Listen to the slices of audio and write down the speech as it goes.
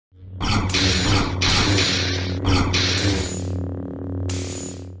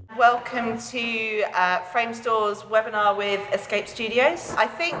welcome to Framestore's webinar with Escape Studios. I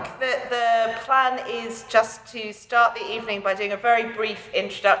think that the plan is just to start the evening by doing a very brief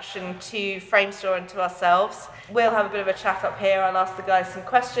introduction to Framestore and to ourselves. We'll have a bit of a chat up here. I'll ask the guys some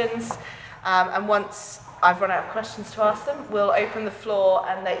questions, and once I've run out of questions to ask them, we'll open the floor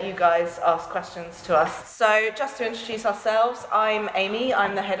and let you guys ask questions to us. So just to introduce ourselves, I'm Amy,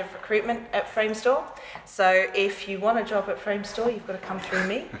 I'm the head of recruitment at Framestore. So if you want a job at Framestore, you've got to come through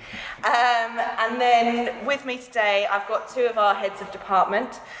me. And then with me today, I've got two of our heads of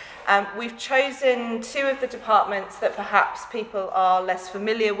department. We've chosen two of the departments that perhaps people are less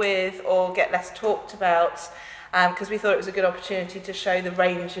familiar with or get less talked about, because we thought it was a good opportunity to show the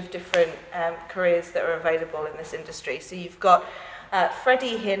range of different careers that are available in this industry. So you've got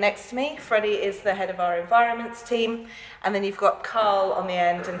Freddie here next to me. Freddie is the head of our environments team, and then you've got Carl on the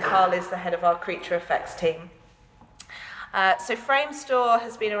end, and Carl is the head of our creature effects team. So Framestore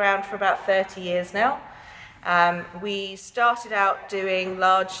has been around for about 30 years now. We started out doing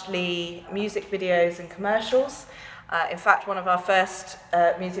largely music videos and commercials. In fact, one of our first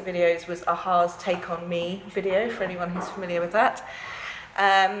music videos was Aha's Take On Me video, for anyone who's familiar with that.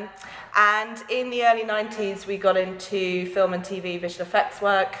 And in the early 90s, we got into film and TV visual effects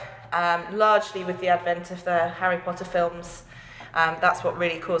work, largely with the advent of the Harry Potter films. That's what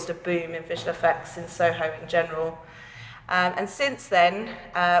really caused a boom in visual effects in Soho in general. And since then,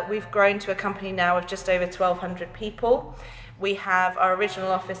 we've grown to a company now of just over 1,200 people. We have our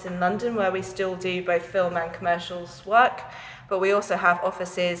original office in London, where we still do both film and commercials work, but we also have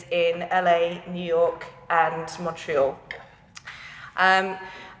offices in LA, New York, and Montreal.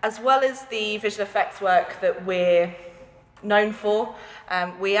 As well as the visual effects work that we're known for,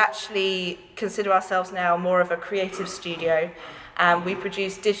 we actually consider ourselves now more of a creative studio. We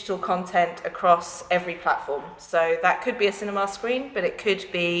produce digital content across every platform. So that could be a cinema screen, but it could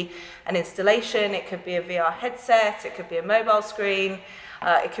be an installation, it could be a VR headset, it could be a mobile screen,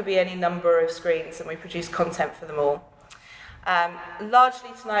 it could be any number of screens, and we produce content for them all. Largely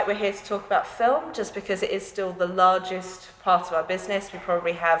tonight we're here to talk about film, just because it is still the largest part of our business. We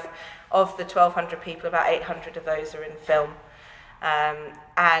probably have, of the 1,200 people, about 800 of those are in film.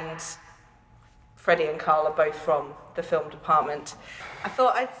 And Freddie and Carl are both from the film department. I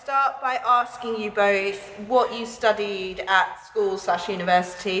thought I'd start by asking you both what you studied at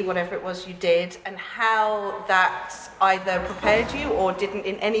school/university, whatever it was you did, and how that either prepared you or didn't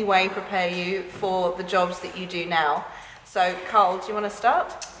in any way prepare you for the jobs that you do now. So, Carl, do you want to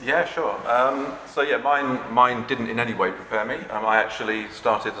start? Yeah, sure. Mine didn't in any way prepare me. I actually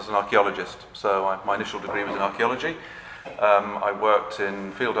started as an archaeologist, so my initial degree was in archaeology. I worked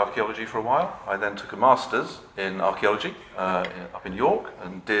in field archaeology for a while. I then took a master's in archaeology up in York,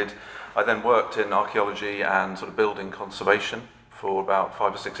 and I then worked in archaeology and sort of building conservation for about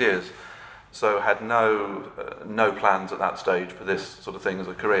 5 or 6 years. So had no plans at that stage for this sort of thing as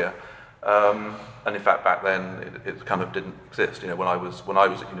a career. And in fact, back then it kind of didn't exist. You know, when I was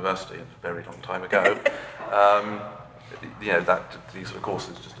at university, a very long time ago, you know, these sort of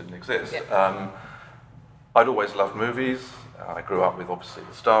courses just didn't exist. Yeah. I'd always loved movies. I grew up with, obviously,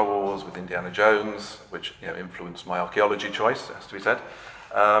 with Star Wars, with Indiana Jones, which, you know, influenced my archaeology choice, it has to be said.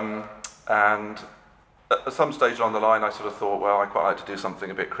 And at some stage along the line, I sort of thought, well, I'd quite like to do something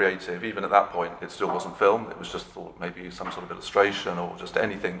a bit creative. Even at that point, it still wasn't film. It was just thought maybe some sort of illustration or just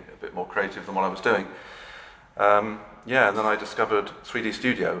anything a bit more creative than what I was doing. Yeah, and then I discovered 3D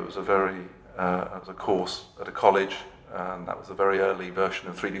Studio. It was it was a course at a college. And that was a very early version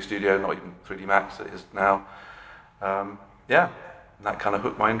of 3D Studio, not even 3D Max, it is now. Yeah, and that kind of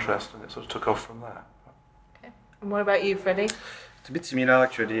hooked my interest, and it sort of took off from there. Okay. And what about you, Freddie? It's a bit similar,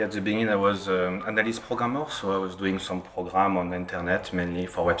 actually. At the beginning, I was an analyst programmer, so I was doing some program on the internet, mainly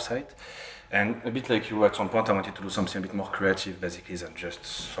for website. And a bit like you, at some point, I wanted to do something a bit more creative, basically, than just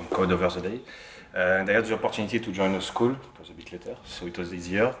some code over the day. And I had the opportunity to join a school. It was a bit later, so it was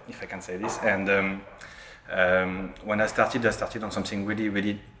easier, if I can say this. And when I started on something really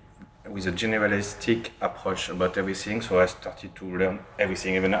with a generalistic approach about everything. So I started to learn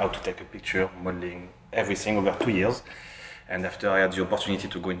everything, even how to take a picture, modeling, everything over 2 years. And after I had the opportunity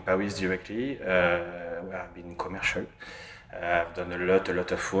to go in Paris directly, where I've been in commercial. I've done a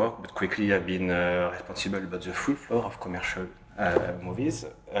lot of work, but quickly I've been responsible about the full floor of commercial movies.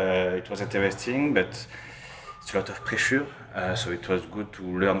 It was interesting, but it's a lot of pressure, so it was good to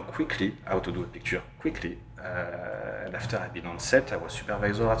learn quickly how to do a picture quickly. And after I've been on set, I was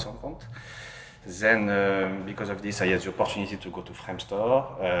supervisor at some point. Then, because of this, I had the opportunity to go to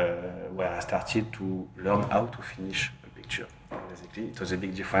Framestore, where I started to learn how to finish a picture. Basically, it was a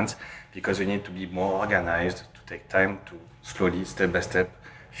big difference because you need to be more organized, to take time to slowly, step by step,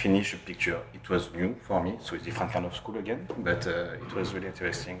 finish a picture. It was new for me, so it's different kind of school again, but it was really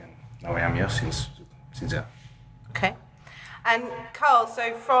interesting, and now I am here since there. Okay. And Carl,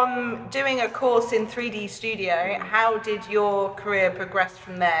 so from doing a course in 3D Studio, how did your career progress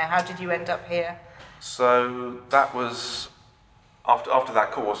from there? How did you end up here? So that was after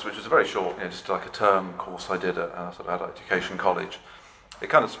that course, which was a very short, just like a term course I did at a sort of adult education college. It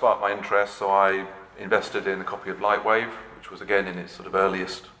kind of sparked my interest, so I invested in a copy of Lightwave, which was again in its sort of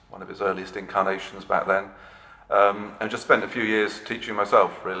one of its earliest incarnations back then, and just spent a few years teaching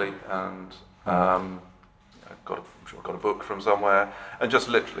myself really, and I'm sure I got a book from somewhere, and just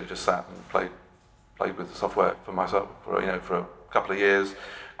literally just sat and played with the software for myself for a couple of years.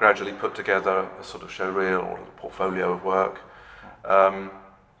 Gradually put together a sort of showreel or a portfolio of work. And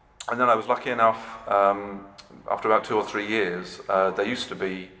then I was lucky enough, after about 2 or 3 years, there used to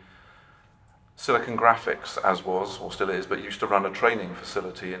be Silicon Graphics, as was, or still is, but used to run a training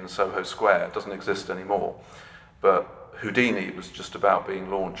facility in Soho Square. It doesn't exist anymore. But Houdini was just about being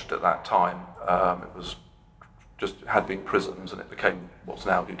launched at that time. It had been Prisms, and it became what's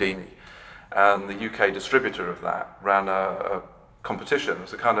now Houdini. And the UK distributor of that ran a competition. It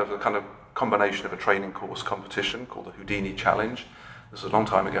was a kind of combination of a training course competition called the Houdini Challenge. This was a long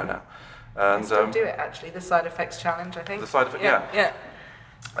time ago now. And I still do it actually, the Side Effects Challenge, I think. The Side Effects, yeah.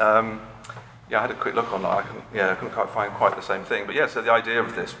 I had a quick look online. I couldn't quite find quite the same thing. But yeah, so the idea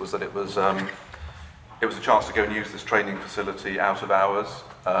of this was that it was a chance to go and use this training facility out of hours,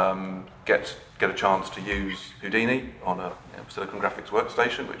 get a chance to use Houdini on a Silicon Graphics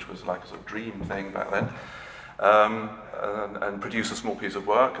workstation, which was like a sort of dream thing back then. And produce a small piece of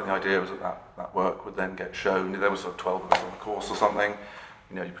work, and the idea was that work would then get shown. There was sort of 12 of us on the course or something.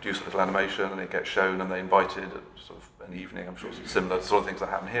 You produce a little animation and it gets shown, and they invited sort of an evening. I'm sure it's similar sort of things that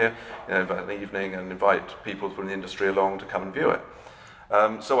happen here. Invite an evening and invite people from the industry along to come and view it.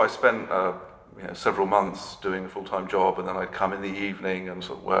 So I spent several months doing a full-time job, and then I'd come in the evening and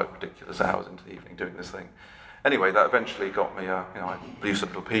sort of work ridiculous hours into the evening doing this thing. Anyway, that eventually got me. I produced a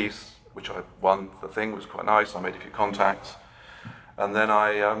little piece, which I won the thing, was quite nice. I made a few contacts, and then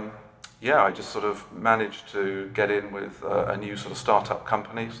I just sort of managed to get in with a new sort of startup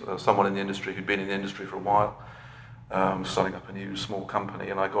company, someone in the industry who'd been in the industry for a while, starting up a new small company,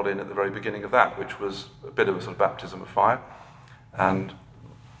 and I got in at the very beginning of that, which was a bit of a sort of baptism of fire, and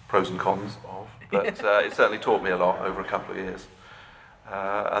pros and cons of, but it certainly taught me a lot over a couple of years.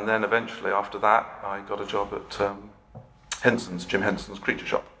 And then eventually after that, I got a job at Jim Henson's Creature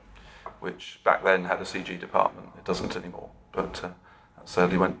Shop, which back then had a CG department. It doesn't anymore, but that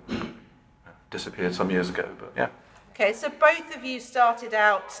certainly disappeared some years ago, but yeah. Okay, so both of you started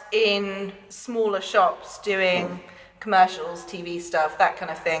out in smaller shops doing commercials, TV stuff, that kind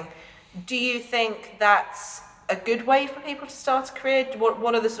of thing. Do you think that's a good way for people to start a career?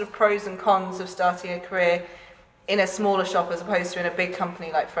 What are the sort of pros and cons of starting a career in a smaller shop as opposed to in a big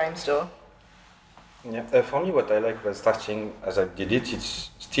company like Framestore? Yeah, for me, what I like was starting as I did it,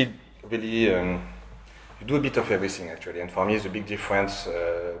 it's still really, you do a bit of everything actually, and for me it's a big difference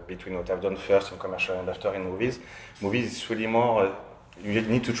between what I've done first in commercial and after in movies. Movies is really more, you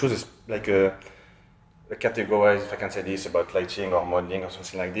need to choose a category, if I can say this, about lighting or modeling or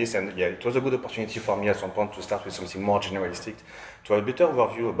something like this, and yeah, it was a good opportunity for me at some point to start with something more generalistic, to have a better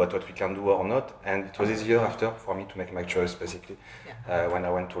overview about what we can do or not, and it was easier after for me to make my choice basically, when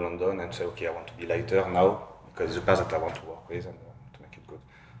I went to London and said, okay, I want to be lighter now, because it's the path that I want to work with, and to make it good.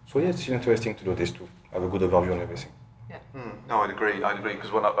 So yeah, it's interesting to do this too, have a good overview on everything. Yeah. No, I'd agree,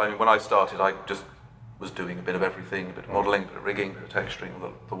 because when I started, I just was doing a bit of everything, a bit of modelling, a bit of rigging, a bit of texturing,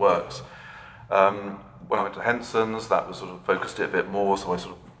 the works. When I went to Henson's, that was sort of focused it a bit more, so I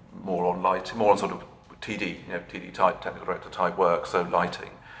sort of more on lighting, more on sort of TD, TD type, technical director type work, so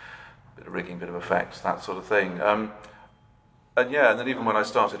lighting, a bit of rigging, a bit of effects, that sort of thing. And then even when I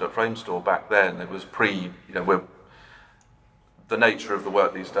started at Framestore back then, it was the nature of the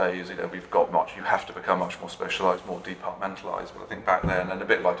work these days, you have to become much more specialised, more departmentalised, but I think back then, and a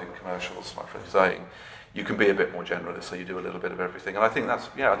bit like in commercials, like Freddie's saying, you can be a bit more generalist, so you do a little bit of everything. And I think I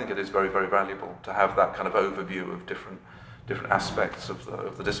think it is very, very valuable to have that kind of overview of different aspects of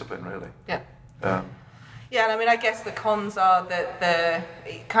the discipline, really. Yeah. Yeah, and I mean, I guess the cons are that the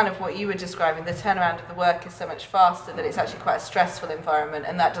kind of what you were describing, the turnaround of the work is so much faster that it's actually quite a stressful environment,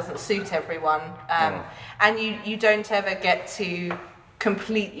 and that doesn't suit everyone. And you don't ever get to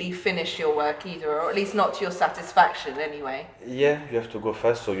completely finish your work either, or at least not to your satisfaction anyway. Yeah, you have to go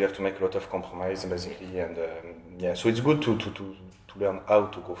fast, so you have to make a lot of compromise basically, and so it's good to learn how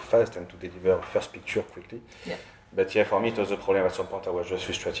to go fast and to deliver a first picture quickly. Yeah. But yeah, for me it was a problem at some point. I was just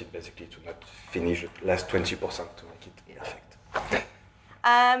frustrated basically to not finish the last 20% to make it perfect.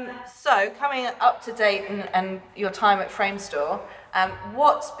 So coming up to date and your time at Framestore,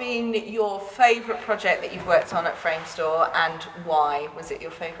 what's been your favourite project that you've worked on at Framestore, and why was it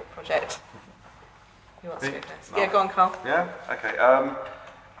your favourite project? Who wants to go first? Yeah, go on, Carl. Yeah, okay.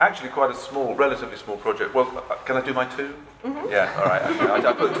 Actually, quite a small, relatively small project. Well, can I do my two? Mm-hmm. Yeah, all right. Okay.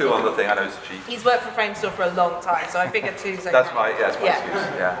 I put two on the thing. I know it's cheap. He's worked for Framestore for a long time, so I figured two's okay. That's my excuse.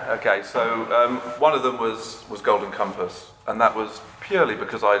 Yeah. Okay. So one of them was Golden Compass, and that was purely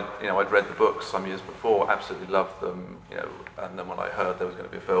because I'd read the books some years before, absolutely loved them, and then when I heard there was going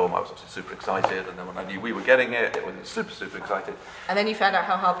to be a film, I was obviously super excited, and then when I knew we were getting it, it was super excited. And then you found out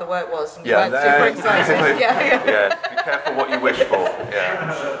how hard the work was, and you weren't super excited. Yeah, be careful what you wish for.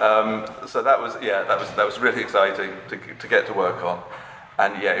 Yeah. So that was really exciting to get to work on.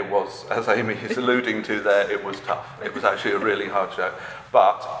 And yeah, it was, as Amy is alluding to there, it was tough. It was actually a really hard show.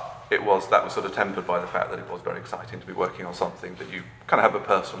 But that was sort of tempered by the fact that it was very exciting to be working on something that you kind of have a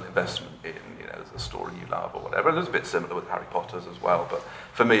personal investment in, there's a story you love or whatever. And it was a bit similar with Harry Potter's as well, but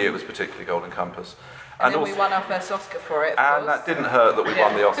for me it was particularly Golden Compass. And then also, we won our first Oscar for it. And that didn't hurt that we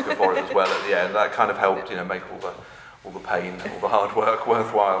won the Oscar for it as well at the end. That kind of helped, make all the pain, all the hard work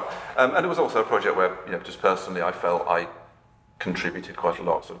worthwhile. And it was also a project where, just personally I felt I contributed quite a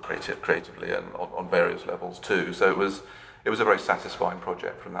lot, sort of creatively and on various levels too. So it was a very satisfying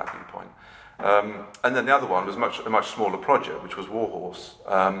project from that viewpoint. And then the other one was a much smaller project, which was Warhorse.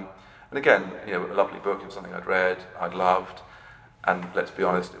 And again, a lovely book. It was something I'd read, I'd loved, and let's be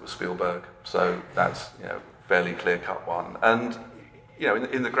honest, it was Spielberg. So that's fairly clear-cut one. And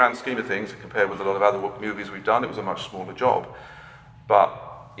in the grand scheme of things, compared with a lot of other movies we've done, it was a much smaller job. But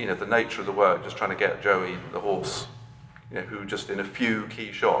the nature of the work, just trying to get Joey the horse, who just in a few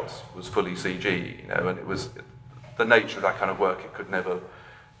key shots was fully CG, and it was the nature of that kind of work. It could never,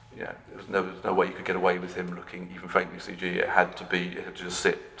 there was no way you could get away with him looking even faintly CG. It had to just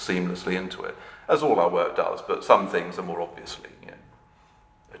sit seamlessly into it, as all our work does. But some things are more obviously,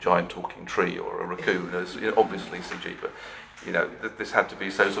 a giant talking tree or a raccoon is obviously CG, but this had to be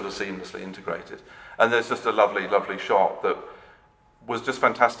so sort of seamlessly integrated. And there's just a lovely shot that was just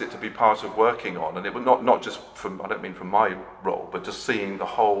fantastic to be part of working on, and it was not just I don't mean from my role, but just seeing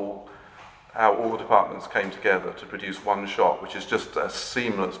how all the departments came together to produce one shot, which is just a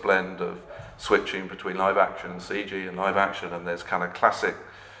seamless blend of switching between live action and CG and live action, and there's kind of classic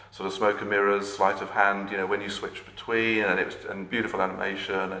sort of smoke and mirrors, sleight of hand, when you switch between, and beautiful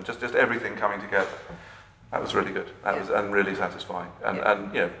animation, and just everything coming together. That was really good. That was and really satisfying,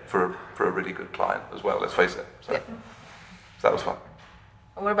 and for a really good client as well. Let's face it. So that was fun.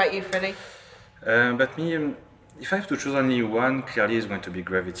 And what about you, Freddie? But me, if I have to choose only one, clearly it's going to be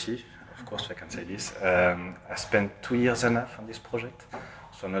Gravity. Of course, I can say this. I spent 2 years and a half on this project,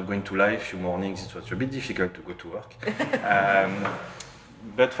 so I'm not going to lie. A few mornings it was a bit difficult to go to work.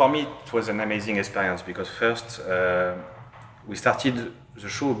 But for me, it was an amazing experience because first, we started the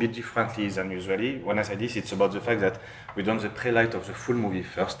show a bit differently than usually. When I say this, it's about the fact that we done the pre-light of the full movie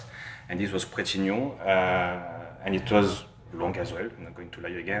first, and this was pretty new, and it was long as well, I'm not going to lie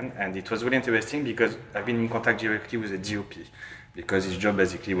again, and it was really interesting because I've been in contact directly with the DOP, because his job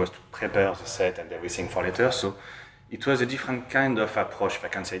basically was to prepare the set and everything for later, so it was a different kind of approach, if I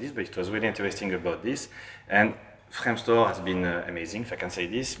can say this, but it was really interesting about this. And Framestore has been amazing, if I can say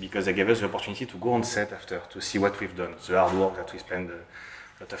this, because they gave us the opportunity to go on set after, to see what we've done, the hard work that we spent a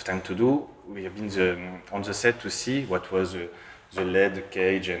lot of time to do. We have been on the set to see what was the LED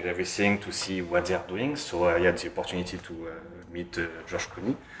cage and everything, to see what they're doing. So I had the opportunity to meet George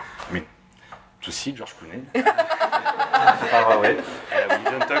Clooney. To see George Clooney far away. We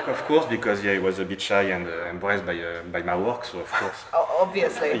didn't talk, of course, because he was a bit shy and embraced by my work. So of course,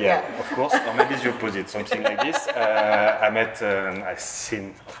 obviously, yeah, of course, or maybe the opposite, something like this. I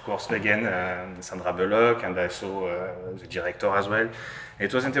seen, of course, again Sandra Bullock, and I saw the director as well.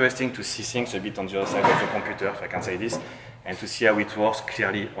 It was interesting to see things a bit on the other side of the computer, if I can say this, and to see how it works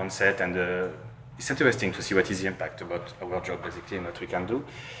clearly on set. And it's interesting to see what is the impact about our job, basically, and what we can do.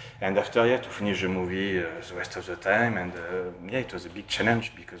 And after, to finish the movie the rest of the time, and it was a big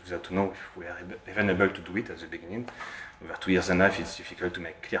challenge because we had to know if we are even able to do it at the beginning. Over 2 years and a half, it's difficult to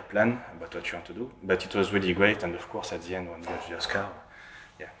make a clear plan about what you want to do, but it was really great. And of course, at the end, when you get the Oscar,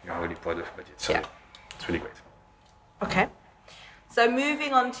 you're really proud of it. So it's really great. Okay. So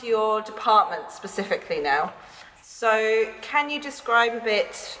moving on to your department specifically now. So can you describe a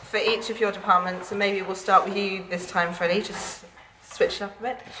bit for each of your departments, and maybe we'll start with you this time, Freddie, just switch it up a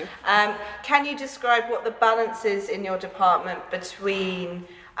bit. Can you describe what the balance is in your department between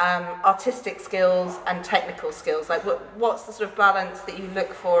artistic skills and technical skills? Like what's the sort of balance that you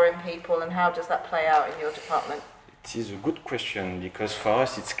look for in people, and how does that play out in your department? It is a good question because for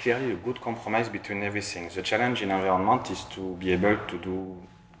us it's clearly a good compromise between everything. The challenge in environment is to be able to do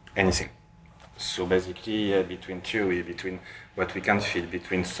anything. So basically, between theory, between what we can feel,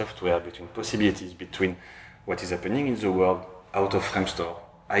 between software, between possibilities, between what is happening in the world, out of Framestore,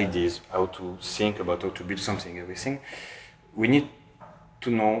 ideas, how to think about how to build something, everything, we need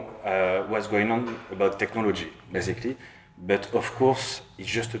to know what's going on about technology, basically. But of course, it's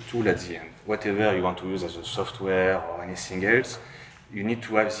just a tool at the end. Whatever you want to use as a software or anything else, you need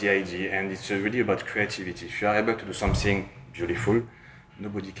to have the idea, and it's really about creativity. If you are able to do something beautiful,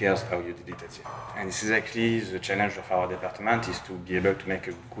 nobody cares how you did it at the end. And it's exactly the challenge of our department, is to be able to make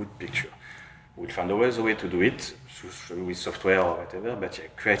a good picture. We'll find always a way to do it, with software or whatever, but yeah,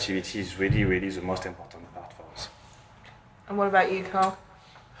 creativity is really, really the most important part for us. And what about you, Carl?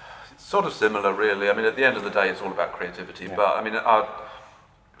 It's sort of similar, really. I mean, at the end of the day, it's all about creativity. Yeah. But I mean,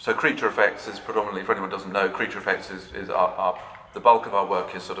 so Creature Effects is predominantly, for anyone who doesn't know, Creature Effects is the bulk of our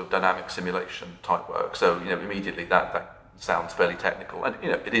work is sort of dynamic simulation type work. So immediately that sounds fairly technical, and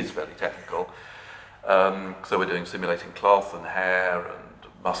it is fairly technical. So we're doing simulating cloth and hair and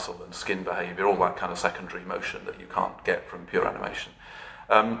muscle and skin behavior, all that kind of secondary motion that you can't get from pure animation.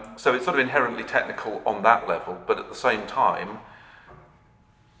 So it's sort of inherently technical on that level, but at the same time,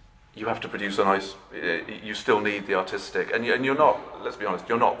 you have to produce a nice, you still need the artistic, and you're not, let's be honest,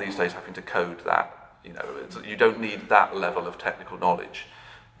 you're not these days having to code that. You don't need that level of technical knowledge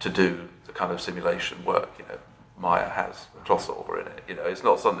to do the kind of simulation work. Maya has a cloth solver in it. It's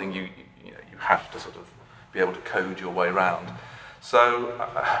not something you have to sort of be able to code your way around. So,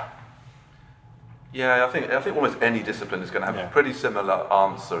 yeah, I think almost any discipline is going to have a pretty similar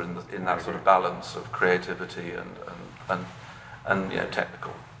answer in that sort of balance of creativity and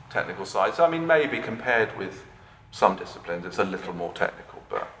technical side. So I mean, maybe compared with some disciplines, it's a little more technical,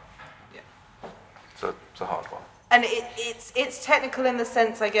 but it's a hard one. And it's technical in the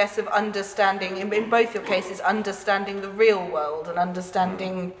sense, I guess, of understanding, in both your cases, understanding the real world and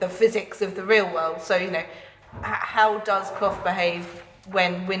understanding the physics of the real world. So, how does cloth behave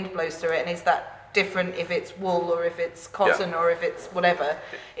when wind blows through it, and is that different if it's wool or if it's cotton or if it's whatever?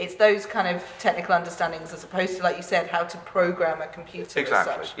 It's those kind of technical understandings as opposed to, like you said, how to program a computer.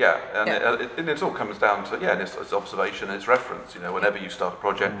 Exactly. As such. And it all comes down to it's observation, it's reference. Whenever you start a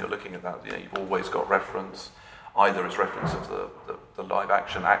project, you're looking at that. You've always got reference, either as reference of the live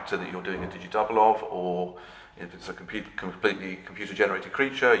action actor that you're doing a digidouble of, or if it's a completely computer-generated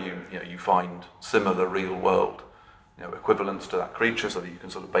creature, you find similar real-world equivalents to that creature, so that you can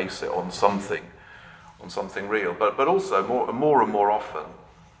sort of base it on something real. But also more and more often,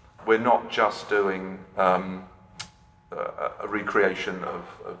 we're not just doing a recreation of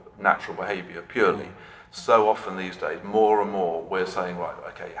natural behaviour purely. So often these days, more and more, we're saying, right,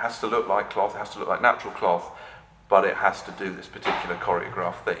 okay, it has to look like cloth, it has to look like natural cloth, but it has to do this particular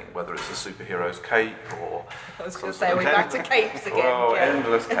choreographed thing, whether it's a superhero's cape or... I was going to say, we're back to capes again. Well,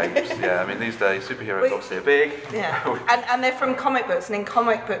 endless capes, I mean, these days, superheroes obviously are big. Yeah, and they're from comic books, and in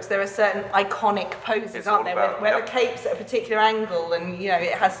comic books there are certain iconic poses, aren't there, where the cape's at a particular angle, and,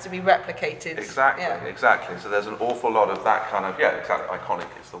 it has to be replicated. Exactly. So there's an awful lot of that kind of, exactly, iconic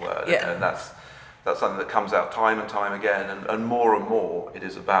is the word, and that's something that comes out time and time again, and more, it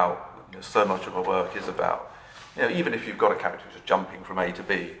is about, so much of our work is about, even if you've got a character who's jumping from A to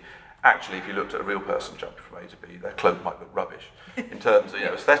B, actually, if you looked at a real person jumping from A to B, their cloak might look rubbish in terms of,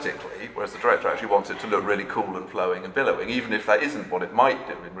 aesthetically, whereas the director actually wants it to look really cool and flowing and billowing, even if that isn't what it might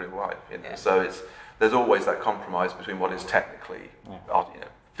do in real life. So there's always that compromise between what is technically,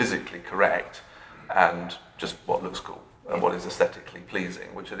 physically correct and just what looks cool and what is aesthetically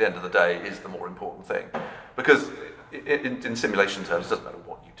pleasing, which at the end of the day is the more important thing. Because in simulation terms, it doesn't matter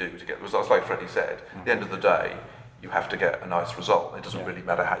what you do to get results. Like Freddie said, at the end of the day, you have to get a nice result. It doesn't really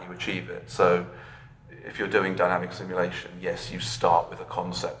matter how you achieve it. So if you're doing dynamic simulation, yes, you start with a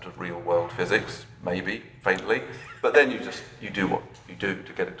concept of real world physics, maybe, faintly, but then you do what you do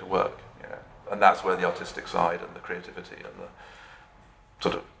to get it to work. And that's where the artistic side and the creativity and the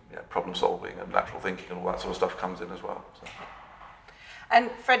sort of problem solving and natural thinking and all that sort of stuff comes in as well. So.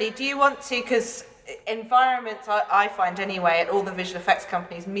 And Freddie, do you want to, because environments, I find anyway, at all the visual effects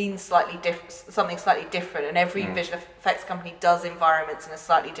companies means something slightly different, and every visual effects company does environments in a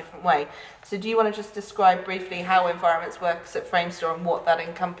slightly different way. So do you want to just describe briefly how environments works at Framestore and what that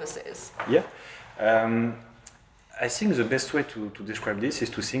encompasses? Yeah. I think the best way to describe this is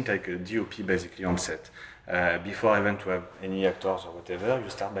to think like a DOP basically on set. Before even to have any actors or whatever, you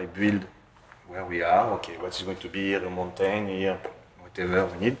start by build where we are, okay, what's going to be here, a mountain here, whatever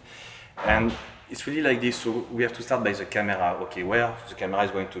we need. And it's really like this. So we have to start by the camera. Okay, where the camera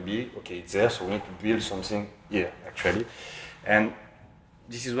is going to be? Okay, it's there. So we need to build something here, actually. And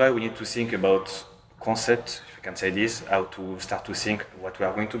this is why we need to think about concept, if I can say this, how to start to think what we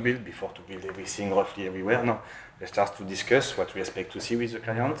are going to build before to build everything roughly everywhere. No, let's start to discuss what we expect to see with the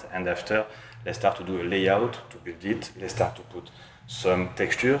client, and after, let's start to do a layout to build it. Let's start to put some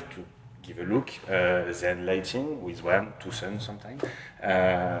texture to give a look, then lighting with 1, 2 suns sometimes.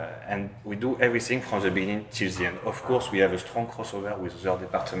 And we do everything from the beginning till the end. Of course, we have a strong crossover with other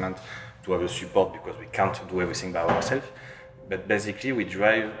departments to have a support because we can't do everything by ourselves. But basically, we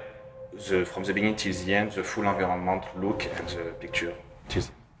drive from the beginning till the end, the full environment look and the picture till the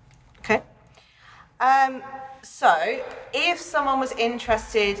end. Okay. So, if someone was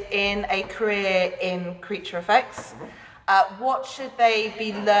interested in a career in creature effects, what should they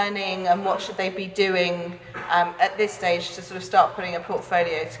be learning and what should they be doing at this stage to sort of start putting a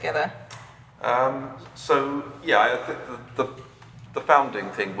portfolio together? So yeah, I think the founding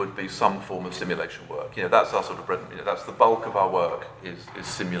thing would be some form of simulation work. That's our sort of bread. That's the bulk of our work is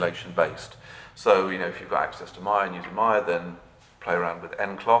simulation based. So if you've got access to Maya and using Maya, then play around with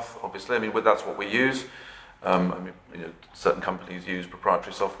Ncloth. Obviously, that's what we use. Certain companies use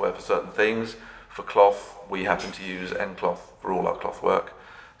proprietary software for certain things. For cloth, we happen to use Ncloth for all our cloth work.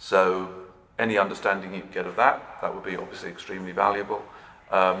 So any understanding you can get of that would be obviously extremely valuable.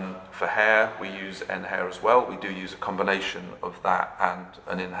 For hair, we use NHair as well. We do use a combination of that and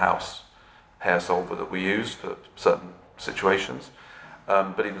an in-house hair solver that we use for certain situations.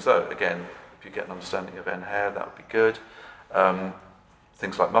 But even so, again, if you get an understanding of NHair, that would be good.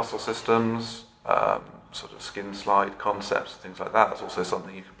 Things like muscle systems, sort of skin slide concepts, things like that. That's also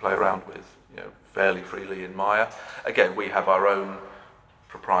something you can play around with, fairly freely in Maya. Again, we have our own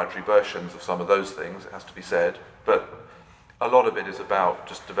proprietary versions of some of those things, it has to be said, but a lot of it is about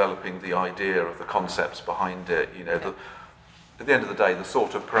just developing the idea of the concepts behind it. At the end of the day, the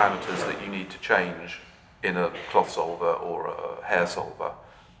sort of parameters that you need to change in a cloth solver or a hair solver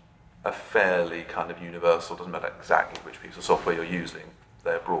are fairly kind of universal. Doesn't matter exactly which piece of software you're using.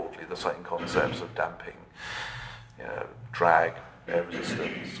 They're broadly the same concepts of damping, drag, air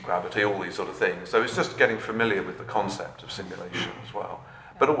resistance, gravity, all these sort of things. So it's just getting familiar with the concept of simulation as well.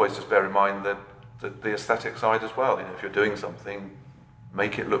 But always just bear in mind that the aesthetic side as well. If you're doing something,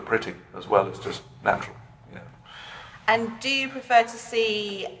 make it look pretty as well as just natural. And do you prefer to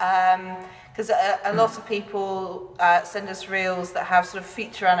see, because a lot of people send us reels that have sort of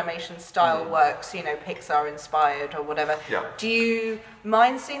feature animation style works, Pixar inspired or whatever. Yeah. Do you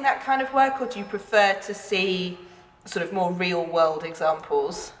mind seeing that kind of work, or do you prefer to see sort of more real world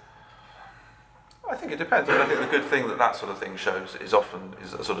examples? I think it depends. I think the good thing that sort of thing shows is often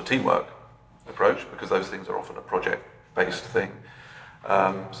a sort of teamwork approach, because those things are often a project-based thing.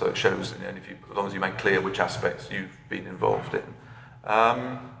 So it shows, and as long as you make clear which aspects you've been involved in.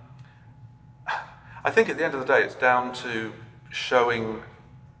 I think at the end of the day, it's down to showing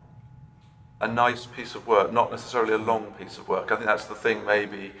a nice piece of work, not necessarily a long piece of work. I think that's the thing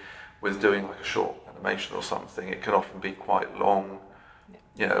maybe with doing like a short animation or something. It can often be quite long,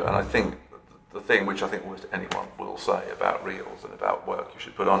 and I think the thing which I think almost anyone will say about reels and about work you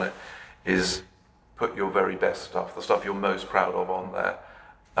should put on it is put your very best stuff, the stuff you're most proud of on there,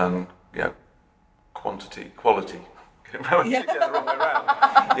 and quality. Get the wrong way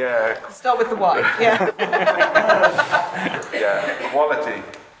around. Yeah. Start with the why. Yeah. Yeah. Quality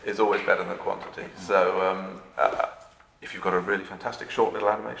is always better than quantity. So if you've got a really fantastic short little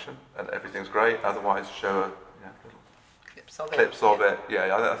animation and everything's great, otherwise show little clips of it.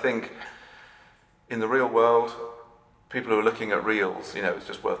 Yeah. I think in the real world, people who are looking at reels, it's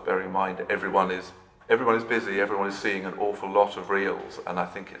just worth bearing in mind everyone is busy, everyone is seeing an awful lot of reels, and I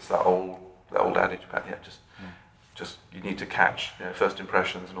think it's that old adage about just you need to catch first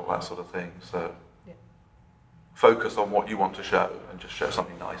impressions and all that sort of thing. So focus on what you want to show and just show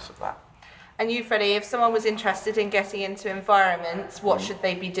something nice of that. And you, Freddie, if someone was interested in getting into environments, what should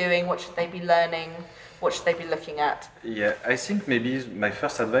they be doing? What should they be learning? What should they be looking at? Yeah, I think maybe my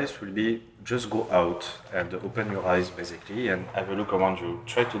first advice will be just go out and open your eyes basically and have a look around you.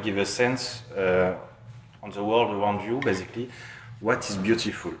 Try to give a sense on the world around you, basically, what is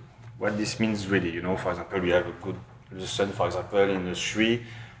beautiful, what this means really. For example, we have the sun, for example, in the tree,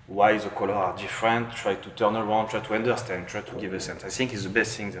 why the colors are different, try to turn around, try to understand, try to give a sense. I think it's the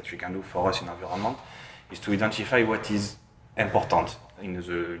best thing that we can do for us in environment, is to identify what is important in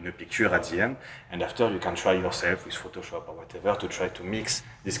the picture at the end, and after you can try yourself with Photoshop or whatever to try to mix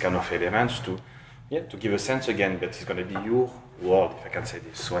these kind of elements to give a sense again, but it's going to be your world, if I can say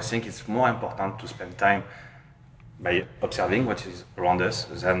this. So I think it's more important to spend time by observing what is around us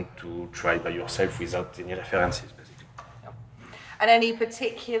than to try by yourself without any references, basically. And any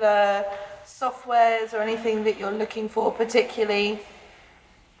particular softwares or anything that you're looking for particularly?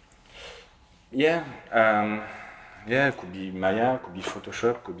 Yeah, it could be Maya, could be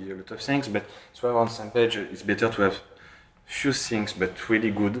Photoshop, could be a lot of things, but so on the same page, it's better to have few things but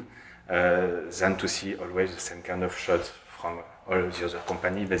really good than to see always the same kind of shot from all the other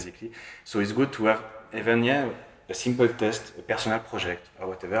company, basically. So it's good to have even a simple test, a personal project or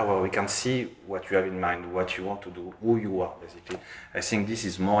whatever, where we can see what you have in mind, what you want to do, who you are, basically. I think this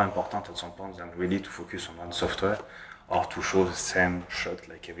is more important at some point than really to focus on one software or to show the same shot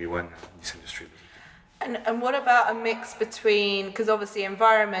like everyone in this industry. And what about a mix between, because obviously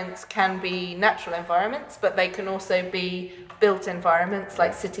environments can be natural environments, but they can also be built environments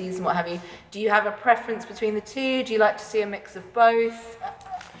like cities and what have you. Do you have a preference between the two? Do you like to see a mix of both?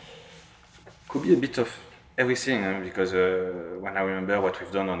 Could be a bit of everything, because when I remember what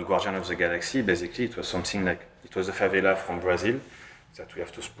we've done on Guardian of the Galaxy, basically it was something like, it was a favela from Brazil that we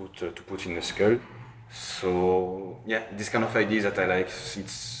have to put in a skull. So yeah, this kind of idea that I like.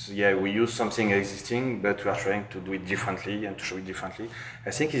 It's we use something existing, but we are trying to do it differently and to show it differently.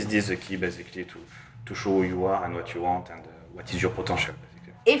 I think is this the key, basically, to show who you are and what you want and what is your potential,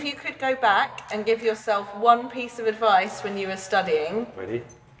 basically. If you could go back and give yourself one piece of advice when you were studying, Ready?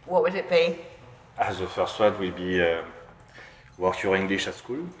 What would it be? As the first one will be work your English at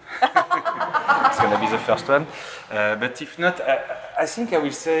school. It's gonna be the first one. But if not, I think I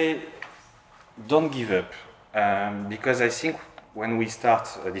will say, don't give up, because I think when we start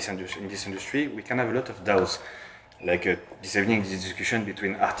in this industry, we can have a lot of doubts. Like this evening, this discussion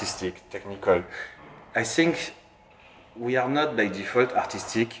between artistic, technical. I think we are not by default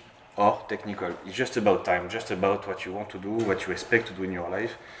artistic or technical. It's just about time, just about what you want to do, what you expect to do in your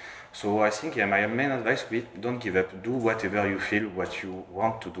life. So I think my main advice would be, don't give up. Do whatever you feel, what you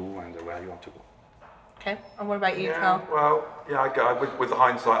want to do, and where you want to go. Okay, and what about you, Carl? Well, with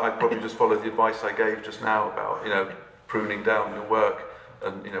hindsight, I'd probably just follow the advice I gave just now about, pruning down your work,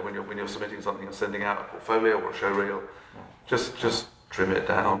 and when you're submitting something and sending out a portfolio or a show reel, just trim it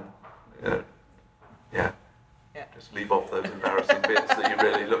down. Just leave off those embarrassing bits that you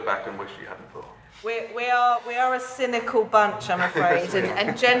really look back and wish you hadn't thought. We are a cynical bunch, I'm afraid,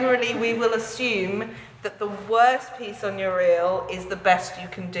 and generally we will assume that the worst piece on your reel is the best you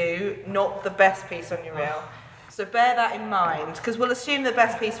can do, not the best piece on your reel. So bear that in mind, because we'll assume the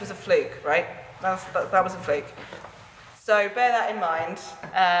best piece was a fluke, right? That was a fluke. So bear that in mind.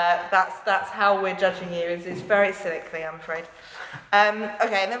 That's how we're judging you, is very cynically, I'm afraid.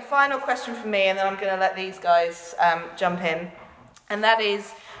 Okay, and then final question from me, and then I'm going to let these guys jump in. And that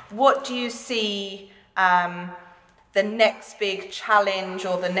is, what do you see the next big challenge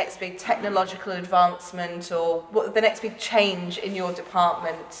or the next big technological advancement or what the next big change in your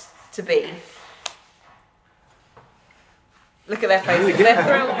department to be? Look at their faces. They're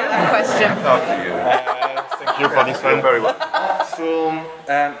thrilled with that question. Thank you for this one. Very well. So,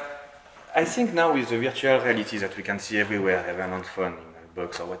 I think now with the virtual reality that we can see everywhere, even on phone, in a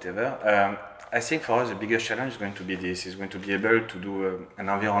box or whatever, I think for us the biggest challenge is going to be this, is going to be able to do an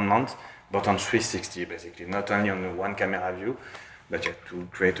environment, but on 360 basically, not only on one camera view, but to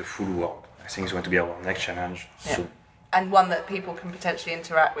create a full world. I think it's going to be our next challenge soon. And one that people can potentially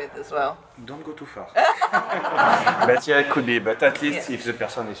interact with as well. Don't go too far. But it could be, but at least if the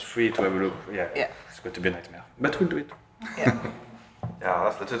person is free to have a look, it's going to be a nightmare. But we'll do it. Yeah. Yeah,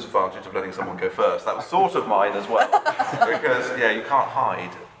 that's the disadvantage of letting someone go first. That was sort of mine as well. Because, you can't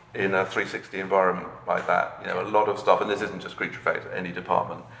hide in a 360 environment like that. A lot of stuff, and this isn't just creature effects, any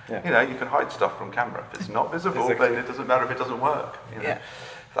department. Yeah. You can hide stuff from camera. If it's not visible, then it doesn't matter if it doesn't work. If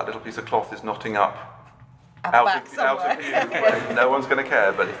that little piece of cloth is knotting up out of view, no one's going to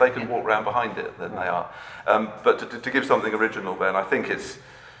care, but if they can walk around behind it, then they are. But to give something original then, I think it's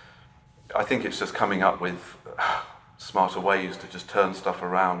just coming up with smarter ways to just turn stuff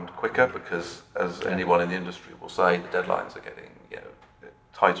around quicker, because as anyone in the industry will say, the deadlines are getting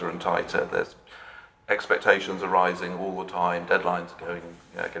tighter and tighter. There's expectations are rising all the time, deadlines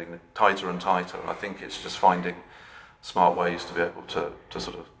are getting tighter and tighter, and I think it's just finding smart ways to be able to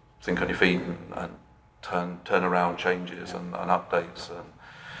sort of think on your feet and turn around changes and updates and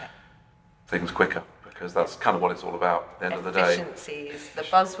things quicker, because that's kind of what it's all about at the end of the day. Efficiency is the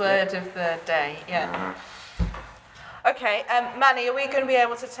buzzword of the day. Okay, Manny, are we going to be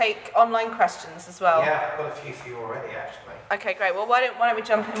able to take online questions as well? Yeah, I've got a few for you already, actually. Okay, great. Well, why don't we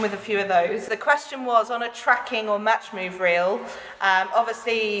jump in with a few of those? The question was on a tracking or match move reel.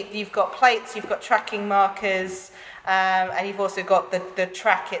 Obviously, you've got plates, you've got tracking markers, and you've also got the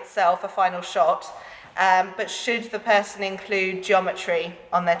track itself, a final shot. but should the person include geometry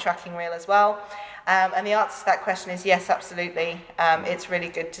on their tracking reel as well? And the answer to that question is yes, absolutely. It's really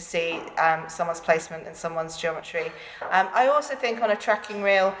good to see someone's placement and someone's geometry. I also think on a tracking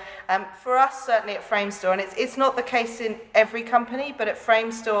reel, for us certainly at Framestore, and it's not the case in every company, but at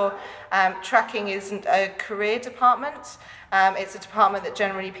Framestore, tracking isn't a career department. It's a department that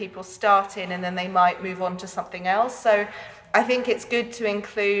generally people start in and then they might move on to something else. So I think it's good to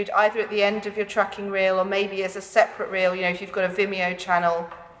include either at the end of your tracking reel or maybe as a separate reel, you know, if you've got a Vimeo channel,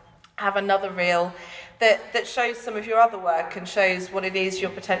 have another reel that shows some of your other work and shows what it is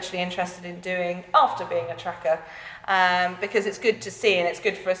you're potentially interested in doing after being a tracker. Because it's good to see and it's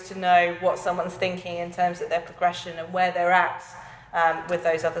good for us to know what someone's thinking in terms of their progression and where they're at with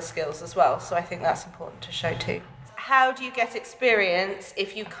those other skills as well. So I think that's important to show too. How do you get experience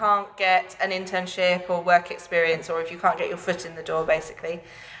if you can't get an internship or work experience, or if you can't get your foot in the door, basically?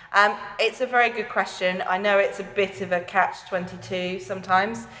 It's a very good question. I know it's a bit of a catch-22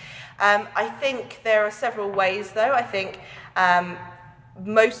 sometimes. I think there are several ways, though. I think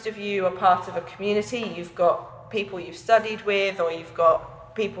most of you are part of a community. You've got people you've studied with, or you've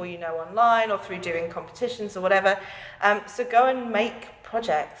got people you know online or through doing competitions or whatever. So go and make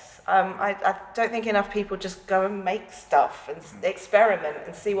projects. I don't think enough people just go and make stuff and experiment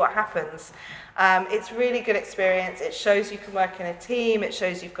and see what happens. It's really good experience. It shows you can work in a team. It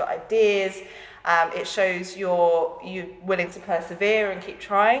shows you've got ideas. It shows you're willing to persevere and keep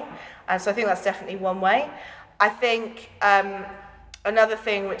trying. So I think that's definitely one way. I think another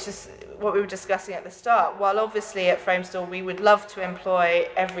thing, which is what we were discussing at the start, while obviously at Framestore we would love to employ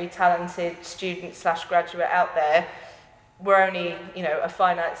every talented student/graduate out there, we're only, you know, a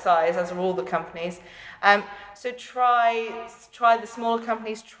finite size, as are all the companies. So try the smaller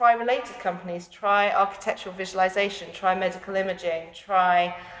companies, try related companies, try architectural visualization, try medical imaging,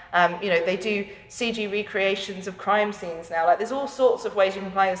 try, you know, they do CG recreations of crime scenes now. Like, there's all sorts of ways you can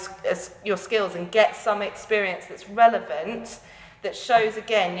apply your skills and get some experience that's relevant, that shows,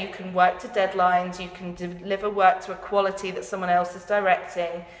 again, you can work to deadlines, you can deliver work to a quality that someone else is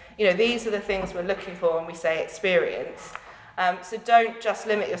directing. You know, these are the things we're looking for when we say experience. So don't just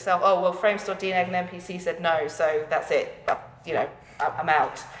limit yourself, oh, well, Framestore, DNEG and NPC said no, so that's it, you know, I'm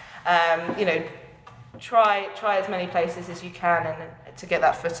out. You know, try as many places as you can and to get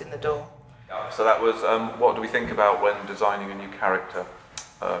that foot in the door. So that was, what do we think about when designing a new character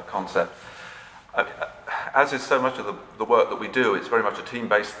concept? As is so much of the work that we do, it's very much a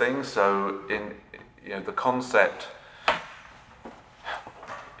team-based thing, so in, you know, the concept,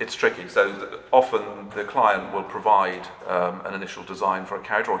 it's tricky. So often the client will provide an initial design for a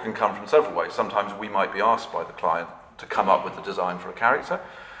character, or it can come from several ways. Sometimes we might be asked by the client to come up with the design for a character,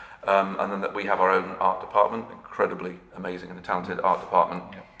 and then that we have our own art department, incredibly amazing and talented art department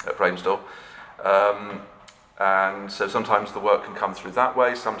at Framestore. And so sometimes the work can come through that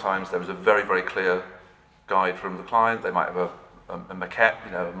way. Sometimes there is a very, very clear guide from the client. They might have a maquette,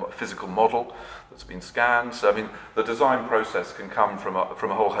 you know, a physical model that's been scanned. So I mean, the design process can come from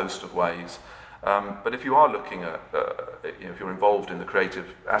a whole host of ways. But if you are looking at, you know, if you're involved in the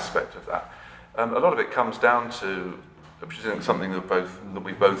creative aspect of that, a lot of it comes down to, which is something that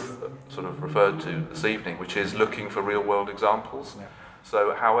we've both sort of referred to this evening, which is looking for real-world examples. Yeah.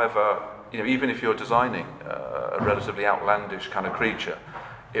 So, however, you know, even if you're designing a relatively outlandish kind of creature,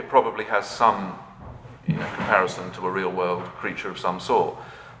 it probably has some, you know, comparison to a real-world creature of some sort.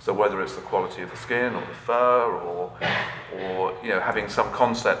 So whether it's the quality of the skin or the fur, or you know, having some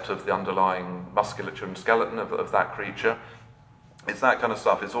concept of the underlying musculature and skeleton of that creature, it's that kind of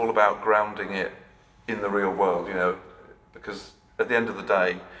stuff. It's all about grounding it in the real world, you know, because at the end of the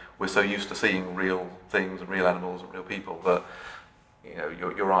day, we're so used to seeing real things and real animals and real people that, you know,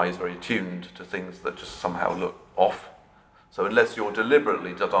 your eye is very attuned to things that just somehow look off. So unless you're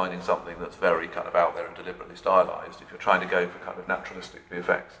deliberately designing something that's very kind of out there and deliberately stylized, if you're trying to go for kind of naturalistic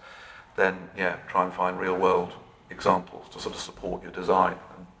effects, then yeah, try and find real world examples to sort of support your design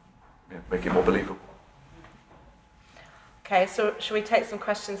and, you know, make it more believable. Okay, so should we take some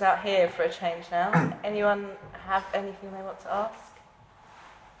questions out here for a change now? Anyone have anything they want to ask?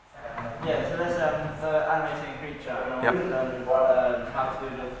 Yeah, so there's the animating creature, and I want to how to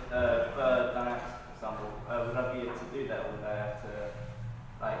do the fur dynamics, for example. Would I be able to do that, or would I have to,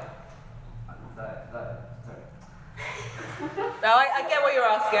 like, sorry. No, I get what you're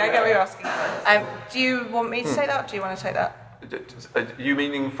asking. Do you want me to take that, or do you want to take that? Are you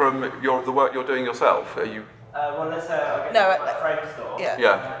meaning from the work you're doing yourself? Are you? Well, let's say I get Framestore.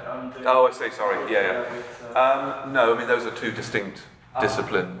 Yeah. Oh, I see. Sorry. Yeah. No, I mean those are two distinct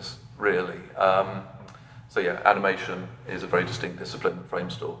disciplines, really. So yeah, animation is a very distinct discipline in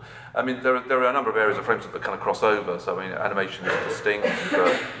Framestore. I mean, there are a number of areas of Framestore that kind of cross over. So I mean, animation is distinct,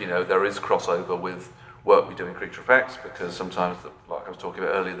 but you know, there is crossover with work we do in creature effects, because sometimes, like I was talking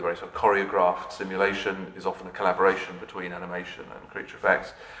about earlier, the very sort of choreographed simulation is often a collaboration between animation and creature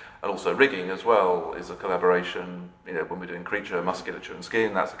effects. And also rigging as well is a collaboration. You know, when we're doing creature, musculature and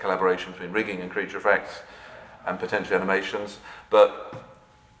skin, that's a collaboration between rigging and creature effects and potentially animations. But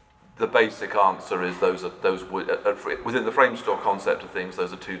the basic answer is within the Framestore concept of things,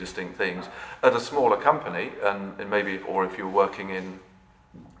 those are two distinct things. At a smaller company, and maybe, or if you're working in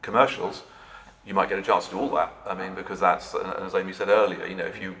commercials, you might get a chance to do all that. I mean, because that's, as Amy said earlier, you know,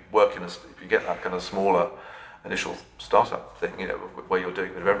 if you work if you get that kind of smaller initial startup thing, you know, where you're doing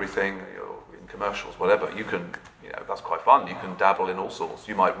a bit of everything, you're in commercials, whatever, you can, you know, that's quite fun. You can dabble in all sorts.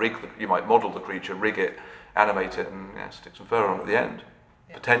 You might model the creature, rig it, animate it, and stick some fur on at the end.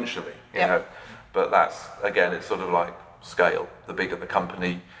 Potentially, you know, but that's, again, it's sort of like scale. The bigger the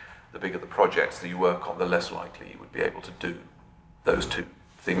company, the bigger the projects that you work on, the less likely you would be able to do those two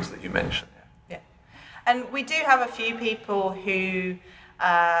things that you mentioned. Yeah, and we do have a few people who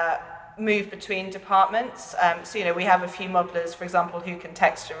move between departments. So, you know, we have a few modelers, for example, who can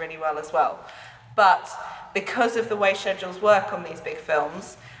texture really well as well. But because of the way schedules work on these big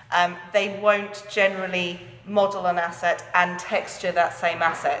films, they won't generally model an asset and texture that same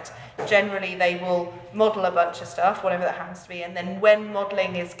asset. Generally, they will model a bunch of stuff, whatever that happens to be, and then when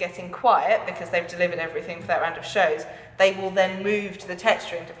modelling is getting quiet, because they've delivered everything for that round of shows, they will then move to the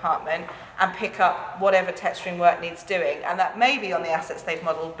texturing department and pick up whatever texturing work needs doing. And that may be on the assets they've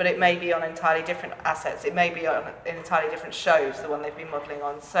modelled, but it may be on entirely different assets. It may be on entirely different shows, the one they've been modelling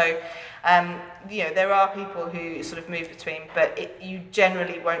on. So, you know, there are people who sort of move between, but you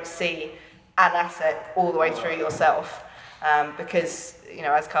generally won't see an asset all the way through yourself, because, you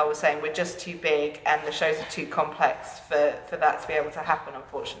know, as Carl was saying, we're just too big and the shows are too complex for that to be able to happen,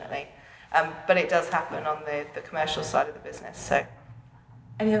 unfortunately. But it does happen on the commercial side of the business. So,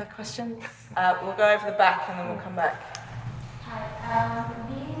 any other questions? We'll go over the back and then we'll come back. Hi,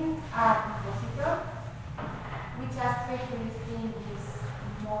 being a compositor, which aspect do you think is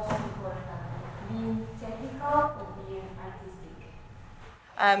most important? Being technical or being artistic?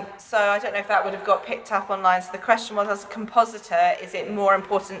 So I don't know if that would have got picked up online. So the question was, as a compositor, is it more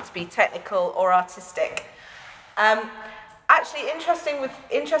important to be technical or artistic? Actually,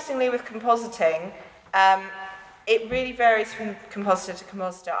 interestingly with compositing, it really varies from compositor to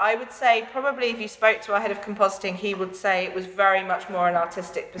compositor. I would say probably if you spoke to our head of compositing, he would say it was very much more an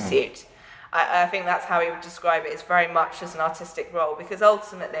artistic pursuit. I think that's how he would describe it. It's very much as an artistic role, because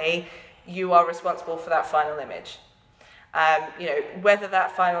ultimately you are responsible for that final image. You know, whether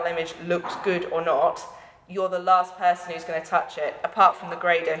that final image looks good or not, you're the last person who's going to touch it, apart from the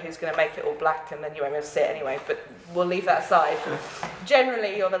grader who's going to make it all black and then you won't be able to see it anyway, but we'll leave that aside.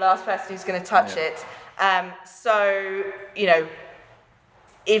 Generally, you're the last person who's going to touch it. So, you know,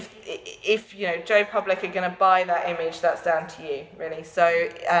 if you know, Joe Public are going to buy that image, that's down to you, really. So,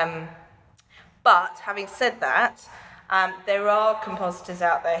 but having said that, there are compositors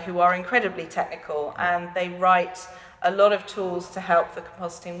out there who are incredibly technical, and they write a lot of tools to help the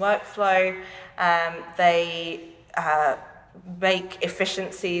compositing workflow. They make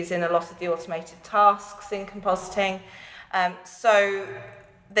efficiencies in a lot of the automated tasks in compositing. So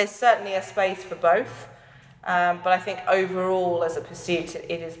there's certainly a space for both, but I think overall as a pursuit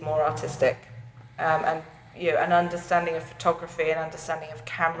it is more artistic. And you know, an understanding of photography and understanding of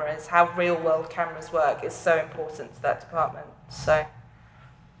cameras, how real world cameras work, is so important to that department. So,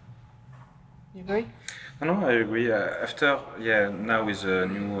 you agree? No, I agree. Now with the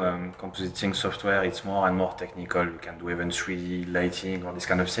new compositing software, it's more and more technical. You can do even 3D lighting or this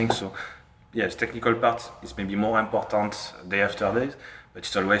kind of thing. So, yes, technical part is maybe more important day after day, but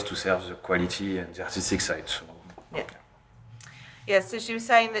it's always to serve the quality and the artistic side. So, yeah. Yeah, so she was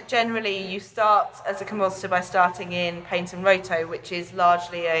saying that generally you start as a compositor by starting in Paint and Roto, which is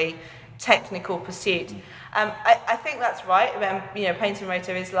largely a technical pursuit. I think that's right. You know, Paint and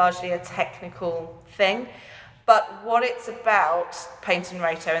Roto is largely a technical thing, but what it's about, Paint and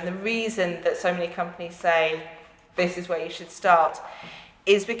Roto, and the reason that so many companies say this is where you should start,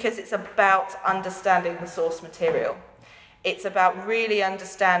 is because it's about understanding the source material. It's about really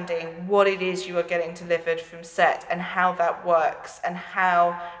understanding what it is you are getting delivered from set and how that works and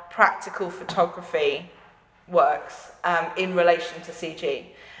how practical photography works in relation to CG.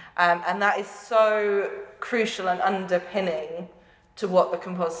 And that is so crucial and underpinning to what the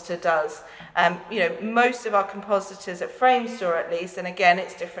compositor does. You know, most of our compositors at Framestore at least, and again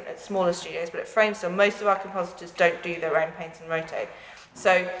it's different at smaller studios, but at Framestore most of our compositors don't do their own Paint and Roto.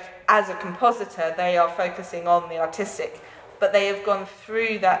 So as a compositor, they are focusing on the artistic, but they have gone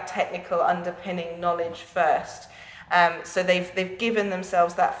through that technical underpinning knowledge first. So they've given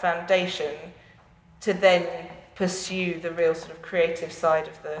themselves that foundation to then pursue the real sort of creative side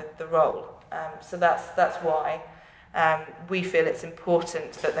of the role. So that's why we feel it's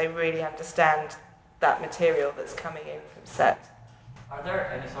important that they really understand that material that's coming in from set. Are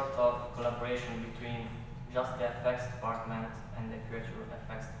there any sort of collaboration between just the effects department and the creative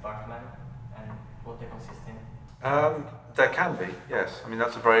effects department, and what they consist in? There can be, yes. I mean,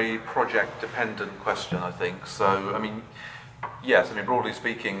 that's a very project-dependent question, I think. So, I mean, yes, I mean, broadly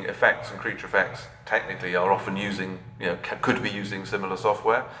speaking, effects and creature effects technically are often using, could be using similar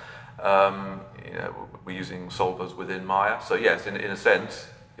software. We're using solvers within Maya. So, yes, in a sense,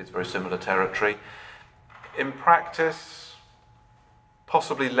 it's very similar territory. In practice,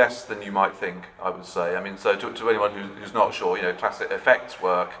 possibly less than you might think, I would say. I mean, so to anyone who's not sure, classic effects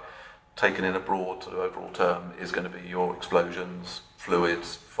work, taken in a broad sort of overall term, is going to be your explosions,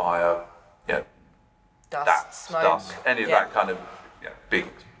 fluids, fire, dust, smoke, dust, any of that kind of big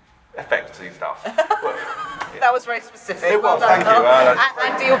effectsy stuff. Well, that was very specific. It was, well thank you.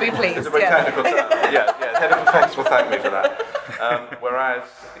 Andy will be pleased. It's a very technical term. Head of effects will thank me for that.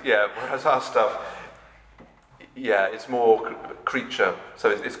 Whereas our stuff, it's more creature. So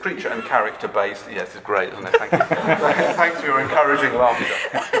it's creature and character based. Yes, it's great, isn't it? Thank you. Thanks for your encouraging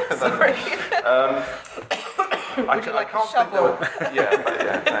laughter. Sorry. I can't think there were,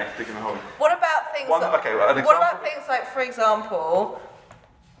 thanks, digging a hole. What about things? What about things like, for example,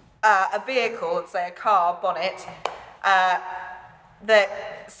 a vehicle, let's say a car bonnet, that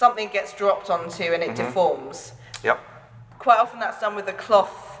something gets dropped onto and it deforms? Yep. Quite often that's done with a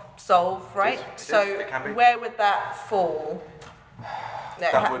cloth solve, right? It can be. Where would that fall?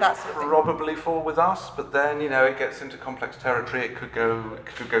 That would that sort of probably fall with us, but then it gets into complex territory. It could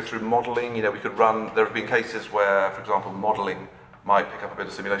go through modelling. We could run. There have been cases where, for example, modelling might pick up a bit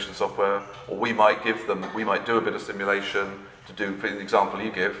of simulation software, or we might do a bit of simulation to do. For the example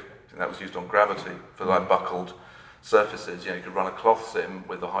you give, I think that was used on Gravity for like buckled surfaces. You could run a cloth sim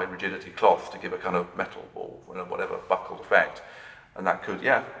with a high rigidity cloth to give a kind of metal or whatever buckled effect, and that could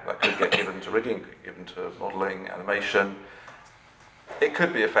get given to rigging, given to modelling, animation. It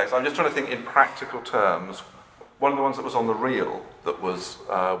could be effects. I'm just trying to think in practical terms. One of the ones that was on the reel that was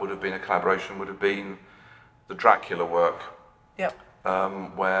would have been a collaboration would have been the Dracula work. Yep.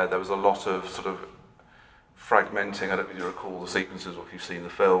 Where there was a lot of sort of fragmenting. I don't know if you recall the sequences or if you've seen the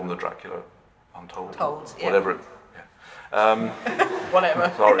film, the Dracula Untold. Whatever it. Yeah.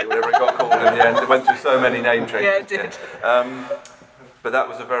 Whatever. Sorry, whatever it got called in the end. It went through so many name changes. Yeah, it did. But that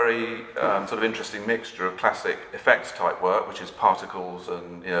was a very sort of interesting mixture of classic effects type work, which is particles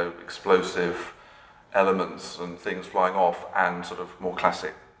and explosive elements and things flying off, and sort of more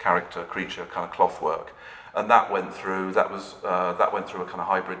classic character, creature kind of cloth work. And that went through. That went through a kind of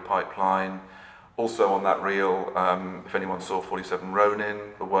hybrid pipeline. Also on that reel, if anyone saw 47 Ronin,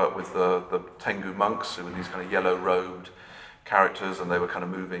 the work with the Tengu monks, who were these kind of yellow-robed characters, and they were kind of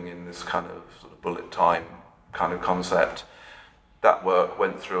moving in this kind of sort of bullet time kind of concept. That work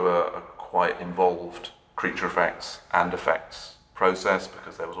went through a quite involved creature effects and effects process,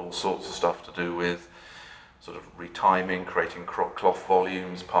 because there was all sorts of stuff to do with sort of retiming, creating cloth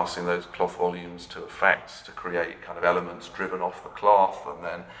volumes, passing those cloth volumes to effects to create kind of elements driven off the cloth and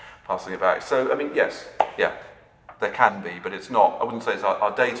then passing it back. So, I mean, yes, there can be, but it's not, I wouldn't say it's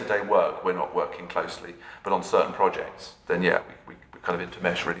our day-to-day work, we're not working closely, but on certain projects, then we kind of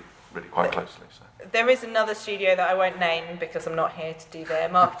intermesh really quite closely. So. There is another studio that I won't name because I'm not here to do their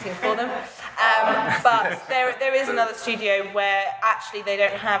marketing for them. But there is another studio where actually they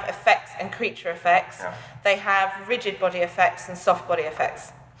don't have effects and creature effects. Yeah. They have rigid body effects and soft body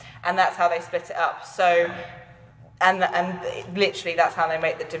effects. And that's how they split it up. So, and literally that's how they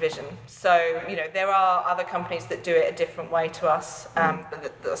make the division. So, there are other companies that do it a different way to us.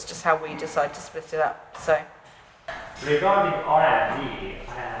 But that's just how we decide to split it up. So. Regarding R&D,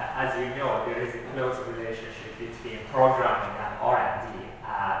 as you know, there is a close relationship between programming and R&D. And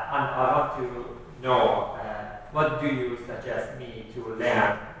I want to know, what do you suggest me to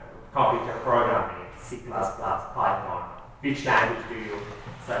learn computer programming, C++, Python? Which language do you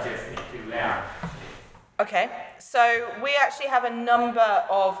suggest me to learn? Okay, so we actually have a number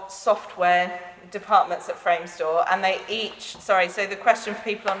of software departments at Framestore, and they each, so the question for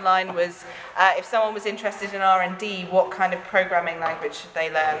people online was, if someone was interested in R&D, what kind of programming language should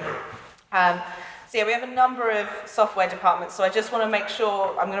they learn? So we have a number of software departments, so I just want to make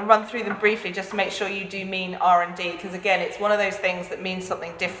sure, I'm going to run through them briefly just to make sure you do mean R&D, because again, it's one of those things that means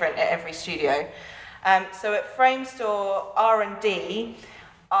something different at every studio. So at Framestore, R&D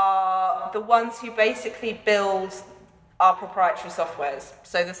are the ones who basically build our proprietary softwares.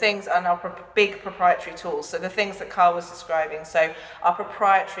 So the things, and our big proprietary tools. So the things that Carl was describing. So our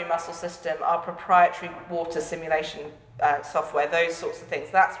proprietary muscle system, our proprietary water simulation software, those sorts of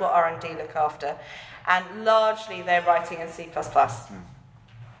things. That's what R&D look after. And largely they're writing in C++.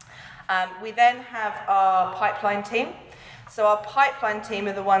 We then have our pipeline team. So our pipeline team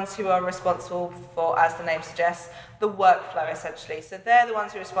are the ones who are responsible for, as the name suggests, the workflow essentially. So they're the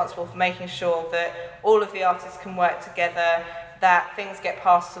ones who are responsible for making sure that all of the artists can work together, that things get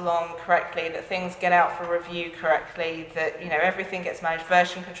passed along correctly, that things get out for review correctly, that everything gets managed,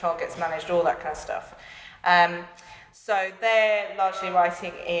 version control gets managed, all that kind of stuff. So they're largely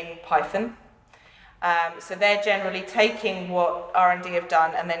writing in Python. So they're generally taking what R&D have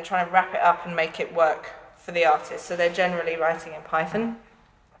done and then trying to wrap it up and make it work for the artist. So they're generally writing in Python.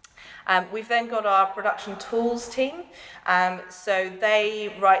 We've then got our production tools team. So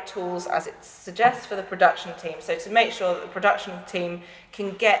they write tools, as it suggests, for the production team. So to make sure that the production team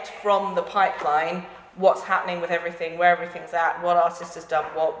can get from the pipeline what's happening with everything, where everything's at, what artist has done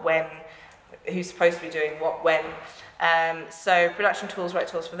what, when, who's supposed to be doing what, when. So production tools write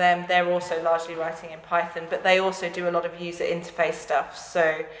tools for them. They're also largely writing in Python, but they also do a lot of user interface stuff.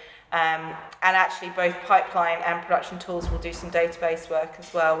 So, and actually both pipeline and production tools will do some database work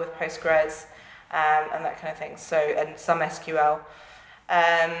as well with Postgres and that kind of thing. So, and some SQL.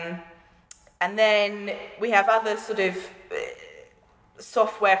 And then we have other sort of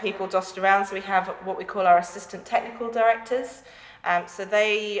software people dotted around. So we have what we call our assistant technical directors. So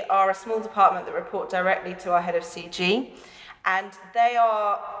they are a small department that report directly to our head of CG, and they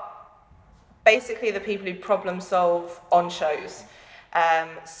are basically the people who problem solve on shows.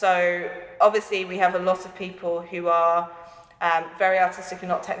 So obviously we have a lot of people who are very artistic and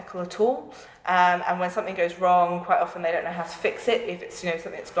not technical at all, and when something goes wrong, quite often they don't know how to fix it. If it's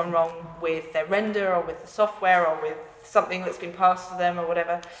something that's gone wrong with their render or with the software or with something that's been passed to them or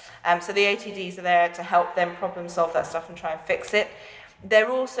whatever. So the ATDs are there to help them problem solve that stuff and try and fix it.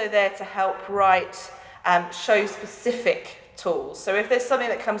 They're also there to help write show-specific tools. So if there's something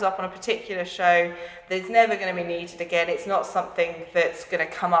that comes up on a particular show that's never going to be needed again, it's not something that's going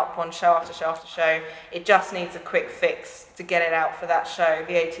to come up on show after show after show, it just needs a quick fix to get it out for that show.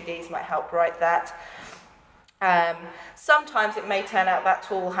 The ATDs might help write that. Sometimes it may turn out that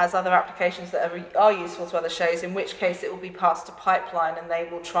tool has other applications that are useful to other shows, in which case it will be passed to pipeline and they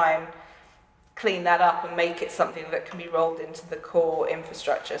will try and clean that up and make it something that can be rolled into the core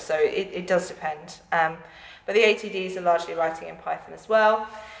infrastructure. So it does depend. But the ATDs are largely writing in Python as well.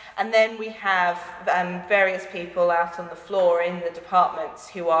 And then we have various people out on the floor in the departments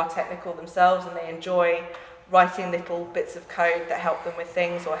who are technical themselves and they enjoy writing little bits of code that help them with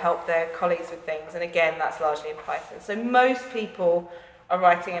things or help their colleagues with things. And again, that's largely in Python. So most people are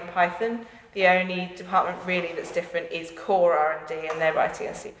writing in Python. The only department really that's different is core R&D, and they're writing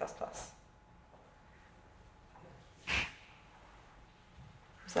in C++.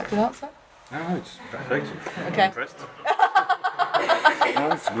 Is that a good answer? No, it's perfect. Okay. I'm impressed.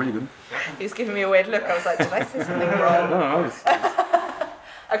 No, it's really good. He was giving me a weird look. I was like, did I say something wrong? No, it's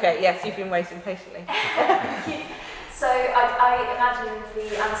Okay, yes, you've been waiting patiently. So I imagine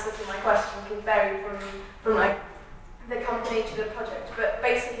the answer to my question can vary from like the company to the project, but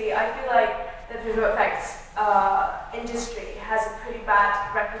basically I feel like the visual effects industry has a pretty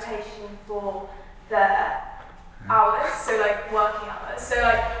bad reputation for the hours, so like working hours. So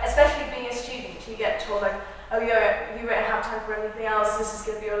like, especially being a student, you get told like, oh yeah, you won't have time for anything else, this is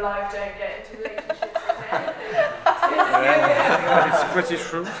going to be your life, don't get into relationships or anything. it's pretty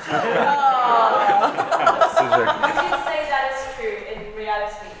true. Would you say that is true in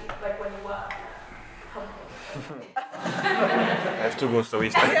reality, like when you work in a company? I have to go, so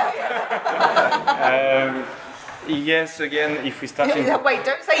it's yes, again, if we start in... Wait,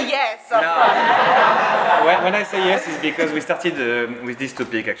 don't say yes. No. When I say yes, it's because we started with this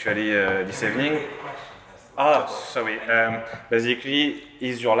topic actually this evening. Sorry. Basically,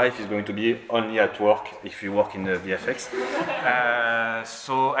 your life is going to be only at work if you work in the VFX.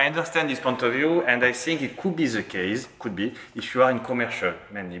 So I understand this point of view, and I think it could be the case, if you are in commercial,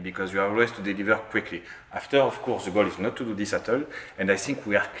 mainly, because you are always to deliver quickly. After, of course, the goal is not to do this at all, and I think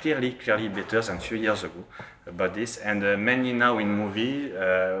we are clearly better than a few years ago about this, and mainly now in movie,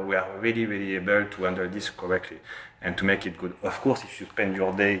 we are really able to handle this correctly and to make it good. Of course, if you spend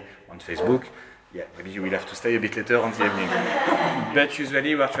your day on Facebook, yeah, maybe you will have to stay a bit later on the evening. But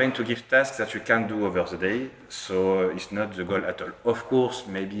usually we are trying to give tasks that you can do over the day, so it's not the goal at all. Of course,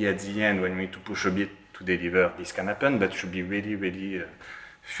 maybe at the end when we need to push a bit to deliver, this can happen, but it should be really a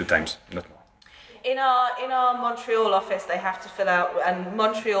few times, not more. In our Montreal office, they have to fill out, and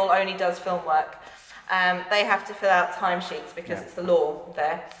Montreal only does film work. They have to fill out timesheets because it's the law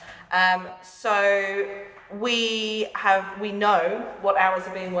there. So we know what hours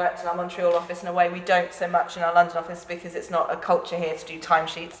are being worked in our Montreal office in a way we don't so much in our London office because it's not a culture here to do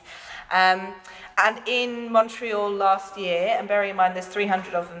timesheets. And in Montreal last year, and bearing in mind there's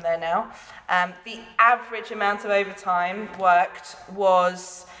 300 of them there now, the average amount of overtime worked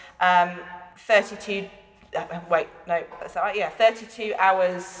was 32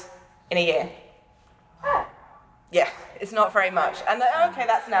 hours in a year. Yeah, it's not very much. And okay,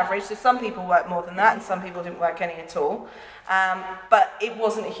 that's an average, so some people work more than that and some people didn't work any at all. But it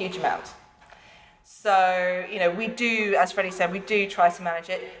wasn't a huge amount. So, you know, we do, as Freddie said, we do try to manage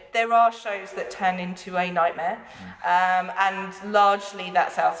it. There are shows that turn into a nightmare, and largely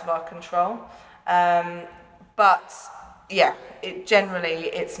that's out of our control. But yeah, generally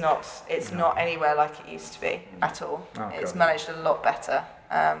it's not anywhere like it used to be at all. It's managed a lot better.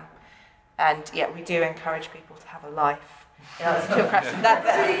 And yeah, we do encourage people to have a life. You know, that's your question.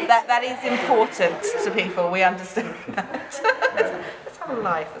 That is important to people. We understand that. Let's have a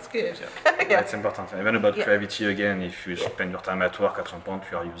life. That's good. Yeah, it's important. Even about creativity again, if you spend your time at work, at some point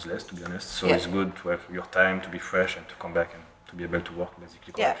you are useless, to be honest. So it's good to have your time to be fresh and to come back and to be able to work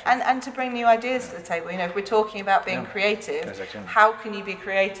basically correctly. Yeah, and to bring new ideas to the table. You know, if we're talking about being creative, how can you be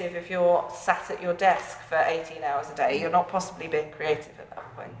creative if you're sat at your desk for 18 hours a day? You're not possibly being creative at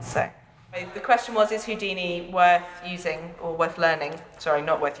that point. So. The question was, is Houdini worth using or worth learning? Sorry,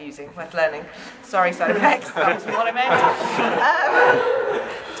 not worth using, worth learning. Sorry, side effects, that wasn't what I meant.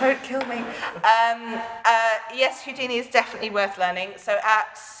 Don't kill me. Yes, Houdini is definitely worth learning. So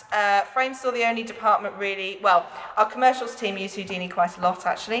at Framestore, the only department really, well, our commercials team use Houdini quite a lot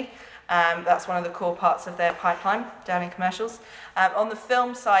actually. That's one of the core parts of their pipeline down in commercials. On the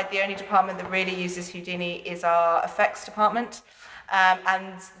film side, the only department that really uses Houdini is our effects department.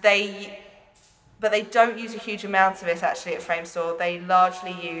 But they don't use a huge amount of it actually at Framestore. They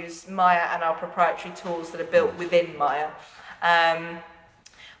largely use Maya and our proprietary tools that are built within Maya.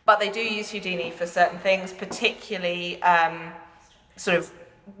 But they do use Houdini for certain things, particularly sort of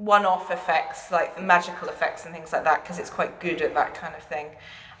one-off effects, like the magical effects and things like that, because it's quite good at that kind of thing.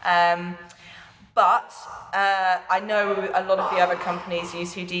 But I know a lot of the other companies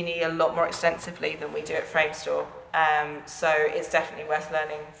use Houdini a lot more extensively than we do at Framestore. So it's definitely worth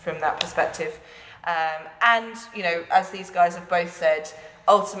learning from that perspective. And, you know, as these guys have both said,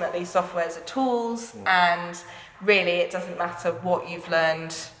 ultimately softwares are tools, and really it doesn't matter what you've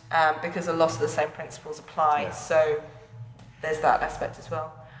learned because a lot of the same principles apply. So there's that aspect as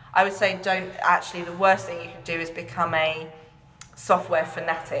well. I would say the worst thing you can do is become a software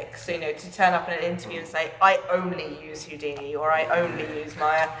fanatic. So, you know, to turn up in an interview and say, I only use Houdini or I only use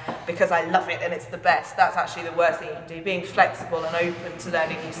Maya because I love it and it's the best. That's actually the worst thing you can do. Being flexible and open to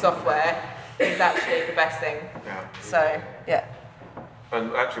learning new software is actually the best thing. Yeah. So, yeah.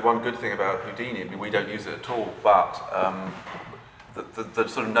 And actually one good thing about Houdini, I mean, we don't use it at all, but the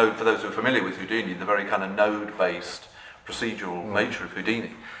sort of node, for those who are familiar with Houdini, the very kind of node-based procedural nature of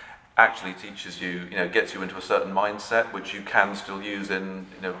Houdini actually teaches you, you know, gets you into a certain mindset which you can still use in,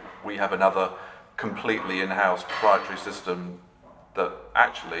 you know, we have another completely in-house proprietary system that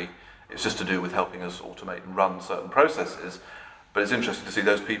actually is just to do with helping us automate and run certain processes. But it's interesting to see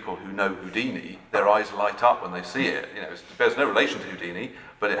those people who know Houdini, their eyes light up when they see it. You know, it bears no relation to Houdini,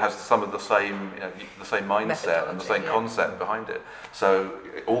 but it has some of the same, you know, the same mindset and the same concept behind it. So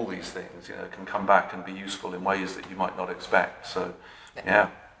all these things, you know, can come back and be useful in ways that you might not expect. So, yeah.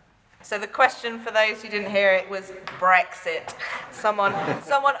 So the question for those who didn't hear it was Brexit. Someone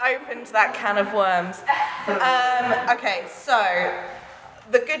opened that can of worms. Okay, so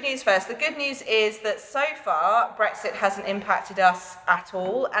the good news first. The good news is that so far Brexit hasn't impacted us at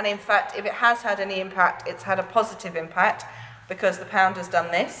all, and in fact, if it has had any impact, it's had a positive impact because the pound has done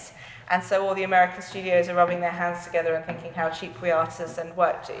this, and so all the American studios are rubbing their hands together and thinking how cheap we are to send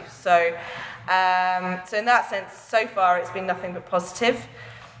work to. So, so in that sense, so far it's been nothing but positive.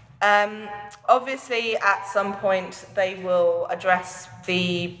 Obviously, at some point, they will address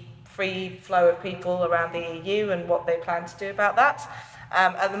the free flow of people around the EU and what they plan to do about that.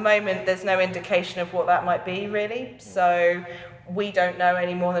 At the moment, there's no indication of what that might be, really. So we don't know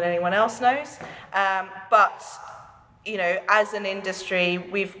any more than anyone else knows. But, you know, as an industry,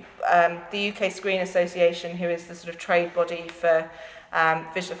 we've the UK Screen Association, who is the sort of trade body for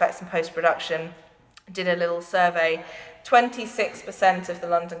visual effects and post-production, did a little survey. 26% of the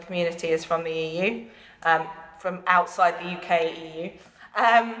London community is from the EU, from outside the UK EU.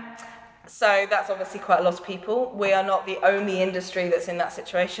 So that's obviously quite a lot of people. We are not the only industry that's in that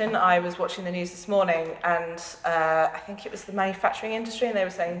situation. I was watching the news this morning, and I think it was the manufacturing industry, and they were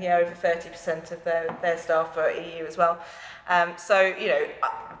saying, yeah, over 30% of their staff are EU as well. So, you know,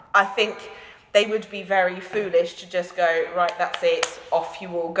 I think they would be very foolish to just go, right, that's it, off you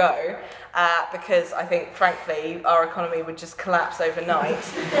all go, because I think, frankly, our economy would just collapse overnight.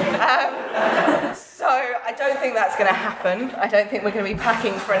 So I don't think that's going to happen. I don't think we're going to be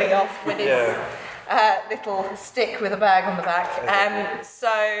packing Freddie off with his little stick with a bag on the back. So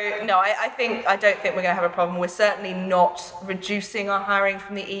no, I don't think we're going to have a problem. We're certainly not reducing our hiring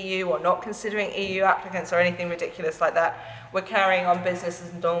from the EU or not considering EU applicants or anything ridiculous like that. We're carrying on business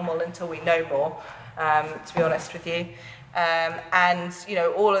as normal until we know more, to be honest with you. And, you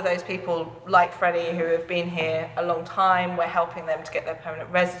know, all of those people like Freddie who have been here a long time, we're helping them to get their permanent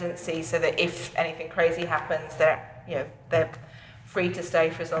residency so that if anything crazy happens, they're free to stay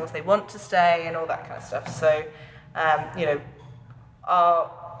for as long as they want to stay and all that kind of stuff. So, you know,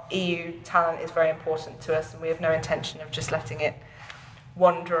 our EU talent is very important to us, and we have no intention of just letting it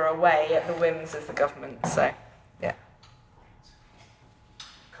wander away at the whims of the government. So, yeah.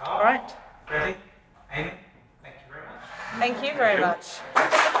 Carl, all right. Freddie, Amy, thank you very much. Thank you very much.